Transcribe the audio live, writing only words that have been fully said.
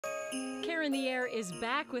KARE in the Air is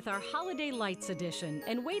back with our Holiday Lights edition,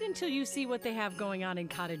 and wait until you see what they have going on in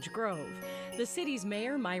Cottage Grove. The city's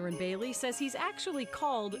mayor, Myron Bailey, says he's actually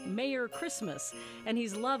called Mayor Christmas, and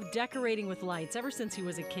he's loved decorating with lights ever since he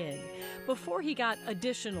was a kid. Before he got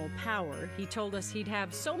additional power, he told us he'd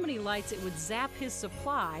have so many lights it would zap his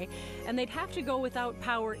supply, and they'd have to go without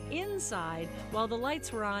power inside while the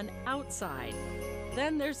lights were on outside.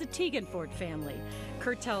 Then there's the TeGantvoort family.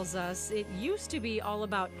 Kurt tells us it used to be all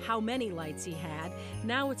about how many lights he had.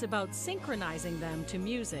 Now it's about synchronizing them to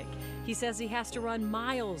music. He says he has to run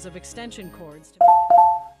miles of extension cords to...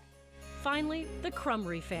 Finally, the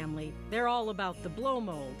Crumry family. They're all about the blow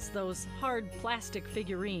molds, those hard plastic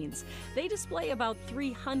figurines. They display about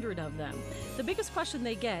 300 of them. The biggest question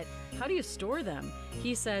they get, how do you store them?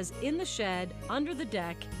 He says in the shed, under the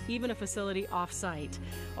deck, even a facility off-site.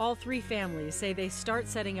 All three families say they start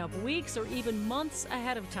setting up weeks or even months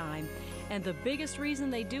ahead of time. And the biggest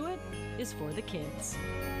reason they do it is for the kids.